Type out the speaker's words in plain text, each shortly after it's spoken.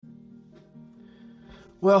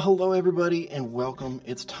Well, hello everybody and welcome.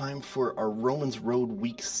 It's time for our Romans Road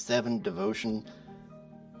Week 7 devotion.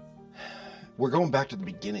 We're going back to the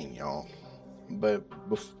beginning, y'all. But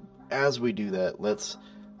as we do that, let's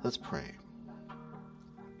pray.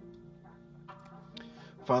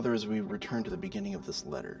 Father, as we return to the beginning of this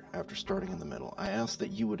letter, after starting in the middle, I ask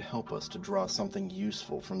that you would help us to draw something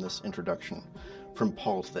useful from this introduction from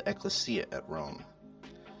Paul to the ecclesia at Rome.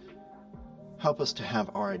 Help us to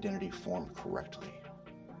have our identity formed correctly,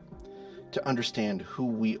 to understand who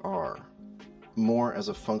we are more as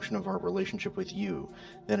a function of our relationship with you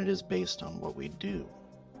than it is based on what we do.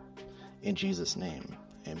 In Jesus' name,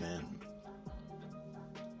 amen.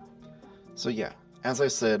 So yeah, as I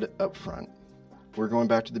said up front, we're going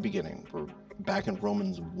back to the beginning. We're back in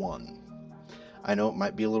Romans 1. I know it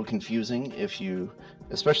might be a little confusing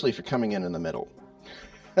especially if you're coming in the middle.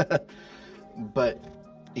 But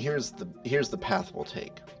here's the path we'll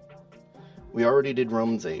take. We already did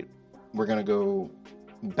Romans 8. We're going to go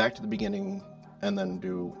back to the beginning and then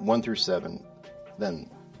do 1 through 7,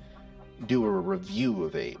 then do a review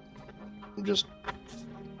of 8, just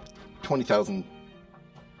 20,000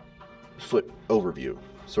 foot overview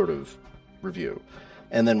sort of review,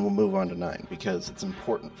 and then we'll move on to 9 because it's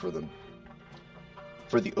important for the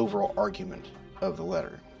overall argument of the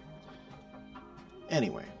letter.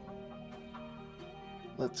 Anyway,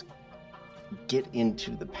 let's get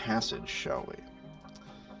into the passage, shall we?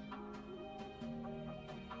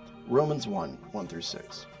 Romans 1, 1 through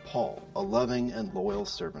 6. Paul, a loving and loyal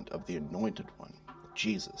servant of the Anointed One,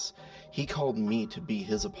 Jesus, he called me to be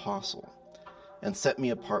his apostle and set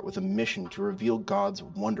me apart with a mission to reveal God's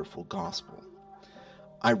wonderful gospel.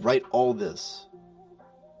 I write to all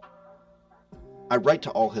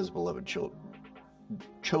his beloved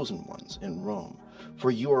chosen ones in Rome,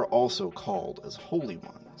 for you are also called as holy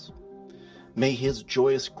ones. May his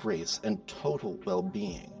joyous grace and total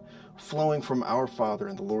well-being flowing from our Father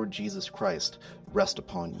and the Lord Jesus Christ rest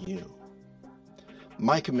upon you.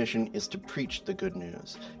 My commission is to preach the good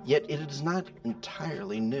news, yet it is not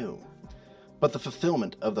entirely new, but the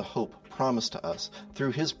fulfillment of the hope promised to us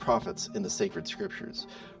through his prophets in the sacred scriptures.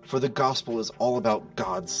 For the gospel is all about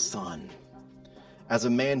God's Son. As a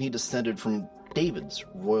man he descended from David's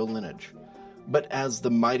royal lineage, but as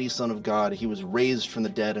the mighty Son of God, he was raised from the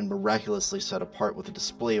dead and miraculously set apart with a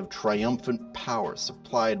display of triumphant power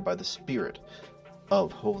supplied by the Spirit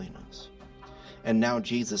of holiness. And now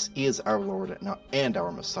Jesus is our Lord and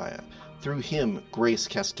our Messiah. Through him, grace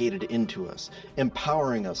cascaded into us,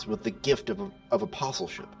 empowering us with the gift of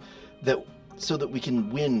apostleship, so that we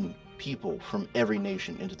can win people from every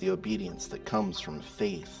nation into the obedience that comes from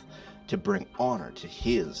faith to bring honor to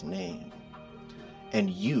his name.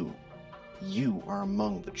 And you are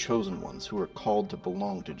among the chosen ones who are called to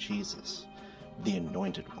belong to Jesus, the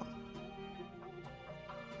Anointed One.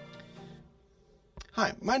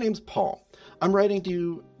 Hi, my name's Paul. I'm writing to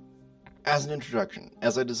you as an introduction,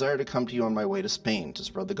 as I desire to come to you on my way to Spain to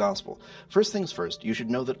spread the gospel. First things first, you should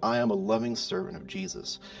know that I am a loving servant of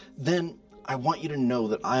Jesus. Then, I want you to know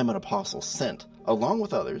that I am an apostle sent, along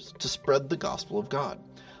with others, to spread the gospel of God.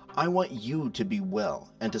 I want you to be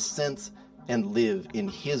well and to sense and live in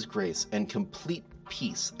his grace and complete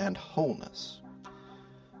peace and wholeness.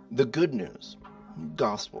 The good news,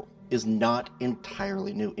 gospel, is not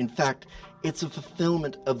entirely new. In fact, it's a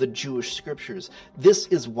fulfillment of the Jewish scriptures. This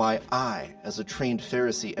is why I, as a trained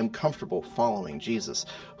Pharisee, am comfortable following Jesus,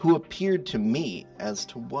 who appeared to me as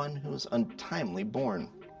to one who was untimely born.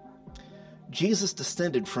 Jesus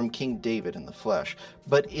descended from King David in the flesh,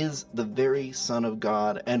 but is the very Son of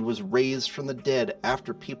God and was raised from the dead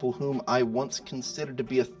after people whom I once considered to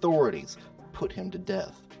be authorities put him to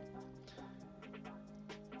death.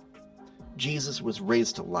 Jesus was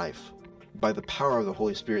raised to life by the power of the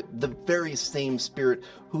Holy Spirit, the very same Spirit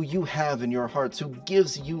who you have in your hearts, who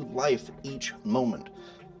gives you life each moment.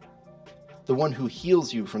 The one who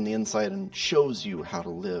heals you from the inside and shows you how to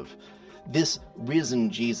live. This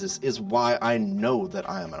risen Jesus is why I know that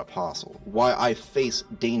I am an apostle, why I face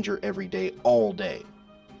danger every day, all day.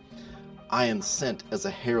 I am sent as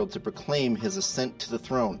a herald to proclaim his ascent to the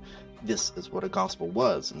throne. This is what a gospel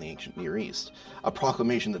was in the ancient Near East, a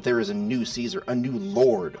proclamation that there is a new Caesar, a new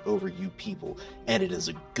Lord over you people, and it is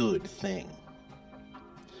a good thing.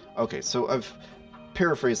 Okay, so I've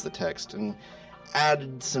paraphrased the text and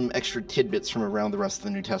added some extra tidbits from around the rest of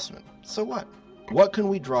the New Testament. So what? What can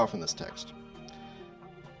we draw from this text?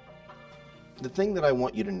 The thing I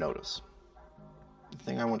want you to notice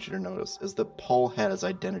is that Paul had his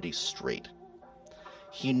identity straight.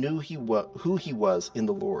 He knew who he was in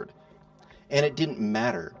the Lord, and it didn't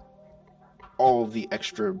matter all the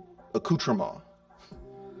extra accoutrement.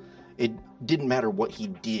 It didn't matter what he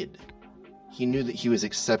did. He knew that he was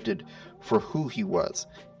accepted for who he was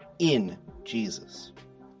in Jesus,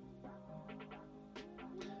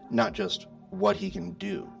 not just what he can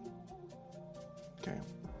do. Okay.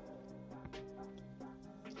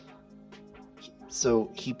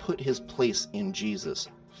 So he put his place in Jesus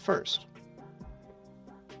first,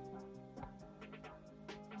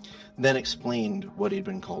 then explained what he'd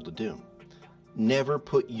been called to do. Never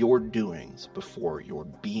put your doings before your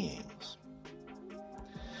beings.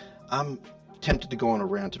 I'm tempted to go on a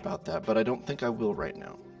rant about that, but I don't think I will right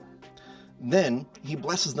now. Then he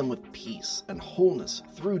blesses them with peace and wholeness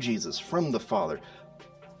through Jesus from the Father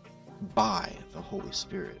by the Holy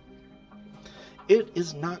Spirit. It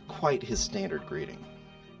is not quite his standard greeting,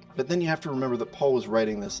 but then you have to remember that Paul was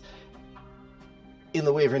writing this in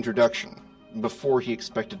the way of introduction before he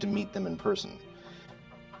expected to meet them in person.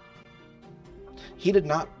 He did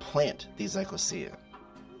not plant these ecclesia,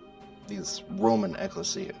 these Roman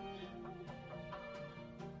ecclesia.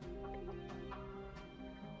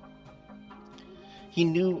 He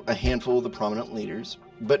knew a handful of the prominent leaders,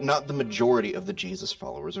 but not the majority of the Jesus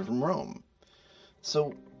followers from Rome.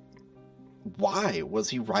 So why was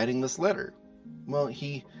he writing this letter? Well,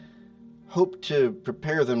 he hoped to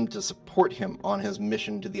prepare them to support him on his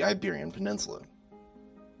mission to the Iberian Peninsula.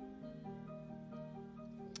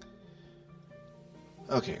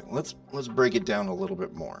 Okay, let's break it down a little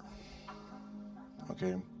bit more.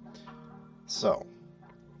 Okay, so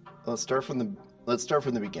let's start from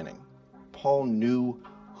the beginning. Paul knew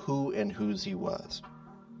who and whose he was.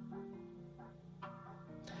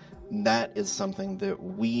 That is something that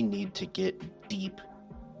we need to get deep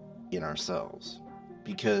in ourselves,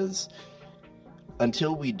 because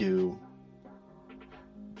until we do,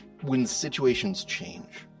 when situations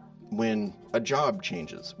change, when a job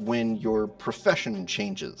changes, when your profession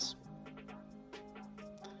changes,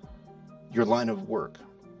 your line of work,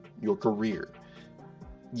 your career,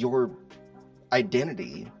 your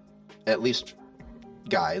identity, at least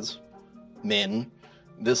guys, men,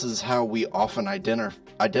 this is how we often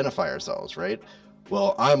identify ourselves, right?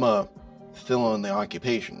 Well, I'm a fill in the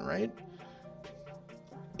occupation, right?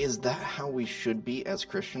 Is that how we should be as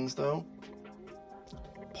Christians, though?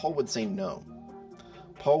 Paul would say no.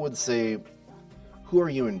 Paul would say, who are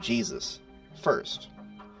you in Jesus first,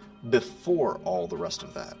 before all the rest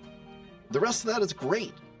of that? The rest of that is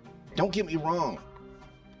great. Don't get me wrong.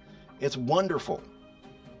 It's wonderful.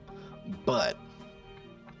 But,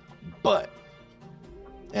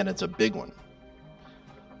 and it's a big one,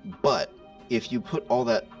 but if you put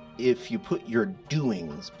your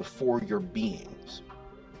doings before your beings,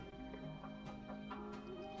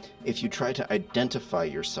 if you try to identify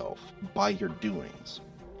yourself by your doings,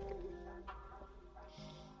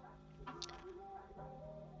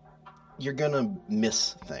 you're gonna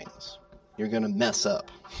miss things. You're gonna mess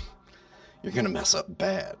up. You're gonna mess up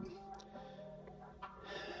bad.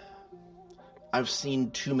 I've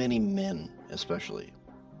seen too many men, especially,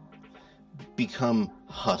 become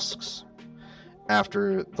husks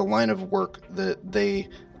after the line of work that they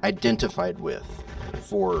identified with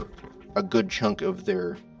for a good chunk of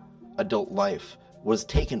their adult life was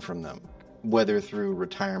taken from them, whether through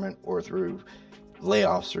retirement or through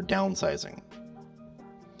layoffs or downsizing.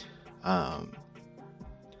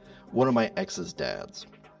 One of my ex's dads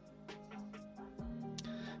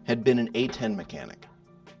had been an A-10 mechanic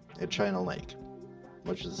at China Lake,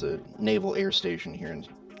 which is a naval air station here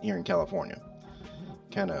in California,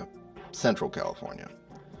 kind of central California,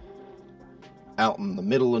 out in the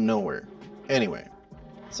middle of nowhere. Anyway,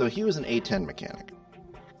 so he was an A-10 mechanic,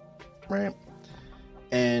 right?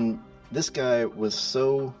 And this guy was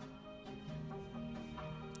so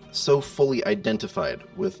fully identified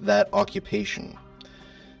with that occupation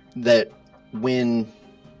that when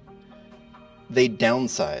they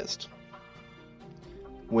downsized,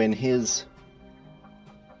 when his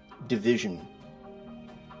division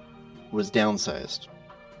was downsized,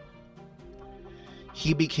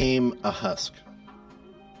 he became a husk.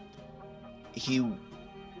 He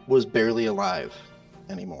was barely alive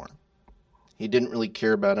anymore. He didn't really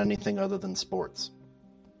care about anything other than sports.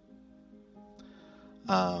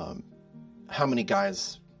 How many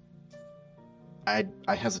guys, I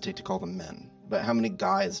hesitate to call them men, but how many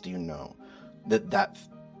guys do you know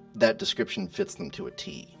that description fits them to a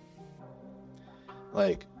T?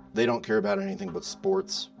 Like, they don't care about anything but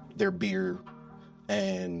sports, their beer,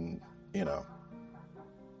 and,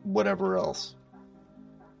 whatever else.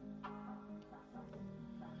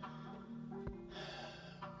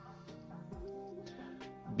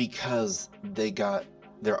 Because they got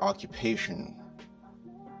their occupation,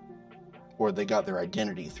 or they got their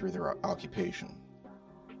identity through their occupation.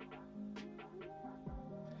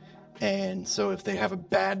 And so if they have a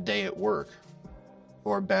bad day at work,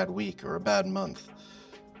 or a bad week, or a bad month,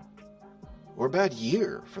 or a bad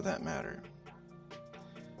year for that matter,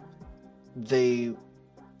 they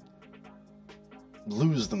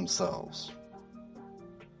lose themselves.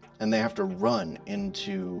 And they have to run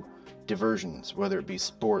into diversions, whether it be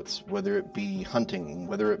sports, whether it be hunting,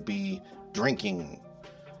 whether it be drinking,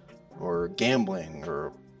 or gambling,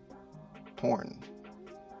 or porn.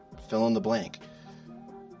 Fill in the blank.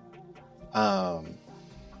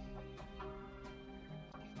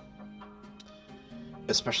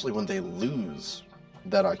 Especially when they lose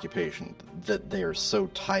that occupation that they are so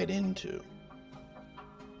tied into.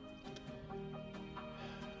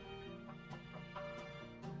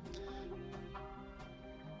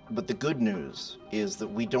 But the good news is that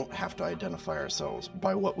we don't have to identify ourselves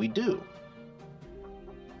by what we do.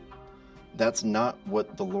 That's not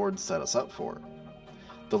what the Lord set us up for.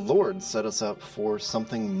 The Lord set us up for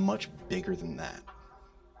something much bigger than that.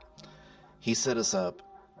 He set us up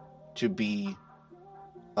to be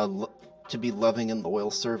loving and loyal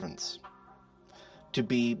servants, to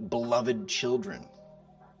be beloved children,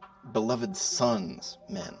 beloved sons,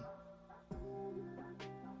 men.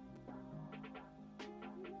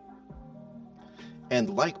 And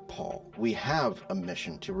like Paul, we have a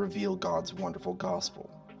mission to reveal God's wonderful gospel.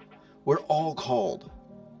 We're all called,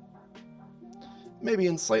 maybe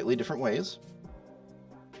in slightly different ways,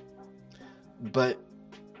 but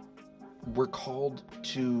we're called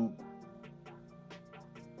to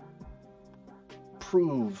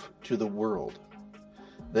prove to the world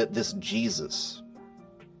that this Jesus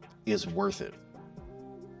is worth it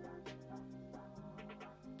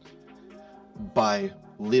by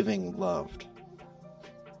living loved,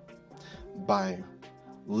 by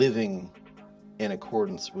living in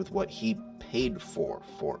accordance with what he paid for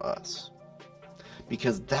us.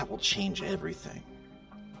 Because that will change everything.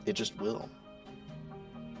 It just will.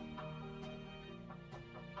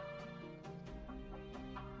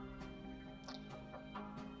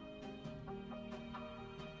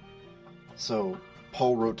 So,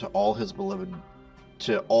 Paul wrote to all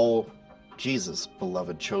Jesus'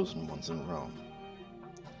 beloved chosen ones in Rome,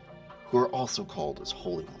 who are also called as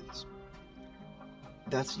holy ones.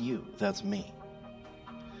 That's you, that's me.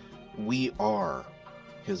 We are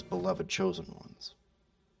his beloved chosen ones.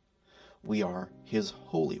 We are his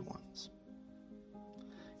holy ones.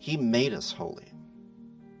 He made us holy.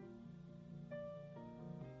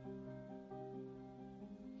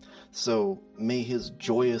 So may his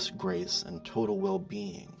joyous grace and total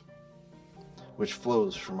well-being, which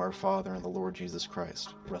flows from our Father and the Lord Jesus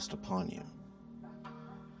Christ, rest upon you.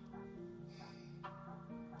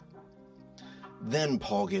 Then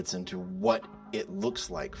Paul gets into what it looks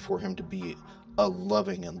like for him to be a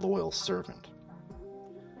loving and loyal servant.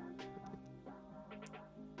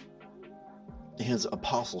 His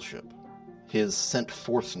apostleship, his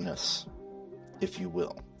sent-forthness, if you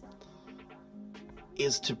will,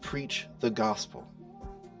 is to preach the gospel.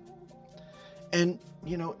 And,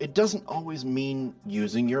 it doesn't always mean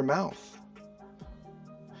using your mouth.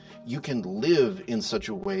 You can live in such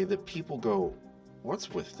a way that people go, what's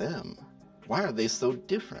with them? Why are they so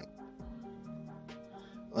different?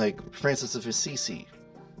 Like Francis of Assisi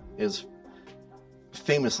is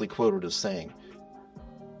famously quoted as saying,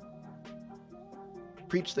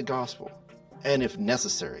 preach the gospel, and if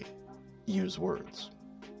necessary, use words.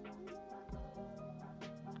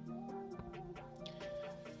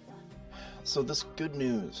 So this good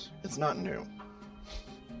news, it's not new.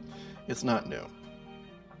 It's not new.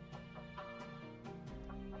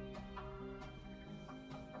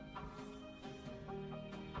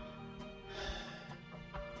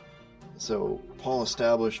 So Paul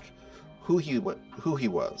established who he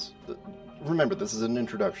was. Remember, this is an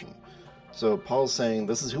introduction. So Paul's saying,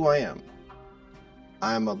 this is who I am.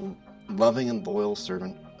 I am a loving and loyal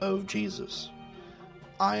servant of Jesus.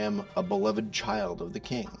 I am a beloved child of the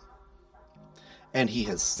King. And he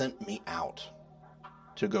has sent me out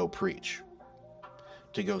to go preach,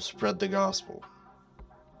 to go spread the gospel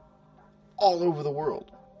all over the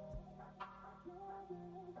world.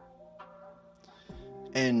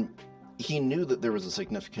 And he knew that there was a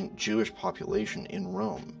significant Jewish population in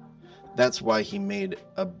Rome. That's why he made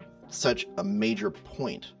such a major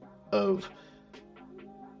point of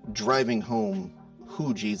driving home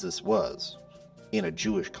who Jesus was in a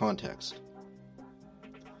Jewish context.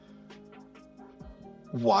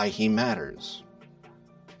 Why he matters,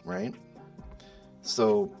 right?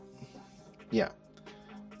 So, yeah.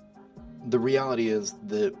 The reality is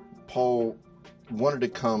that Paul wanted to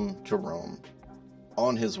come to Rome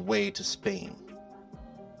on his way to Spain.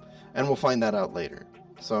 And we'll find that out later.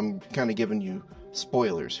 So I'm kind of giving you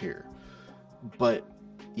spoilers here. But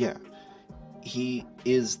yeah,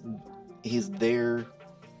 he's there,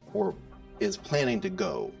 or is planning to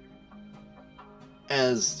go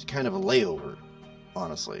as kind of a layover,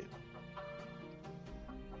 honestly.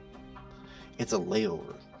 It's a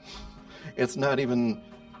layover. It's not even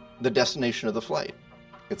the destination of the flight.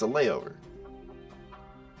 It's a layover.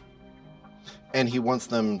 And he wants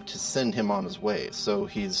them to send him on his way. So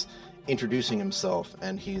he's introducing himself,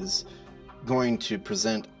 and he's going to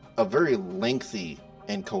present a very lengthy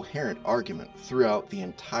and coherent argument throughout the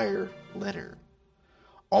entire letter.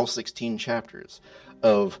 All 16 chapters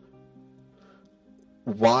of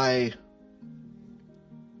why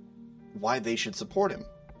they should support him,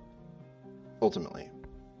 ultimately.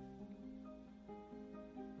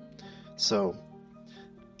 So,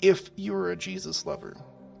 if you're a Jesus lover,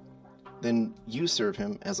 then you serve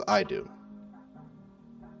him as I do.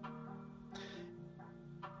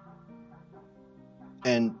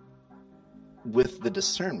 And with the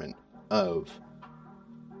discernment of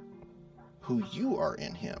who you are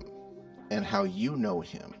in him and how you know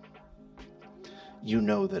him, you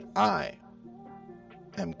know that I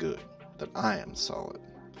am good, that I am solid,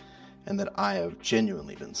 and that I have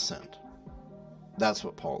genuinely been sent. That's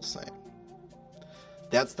what Paul's saying.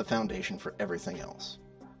 That's the foundation for everything else.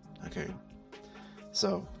 Okay?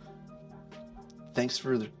 So, thanks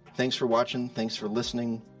for watching. Thanks for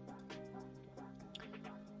listening.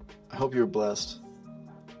 I hope you're blessed.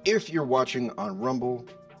 If you're watching on Rumble,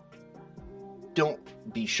 don't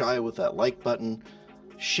be shy with that like button.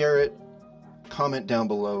 Share it. Comment down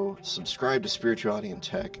below. Subscribe to Spirituality and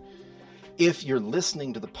Tech. If you're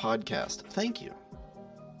listening to the podcast, thank you.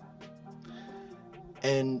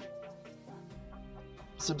 And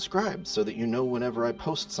subscribe so that you know whenever I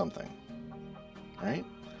post something. Right?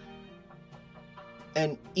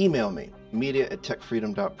 And email me,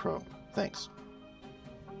 media@techfreedom.pro. Thanks.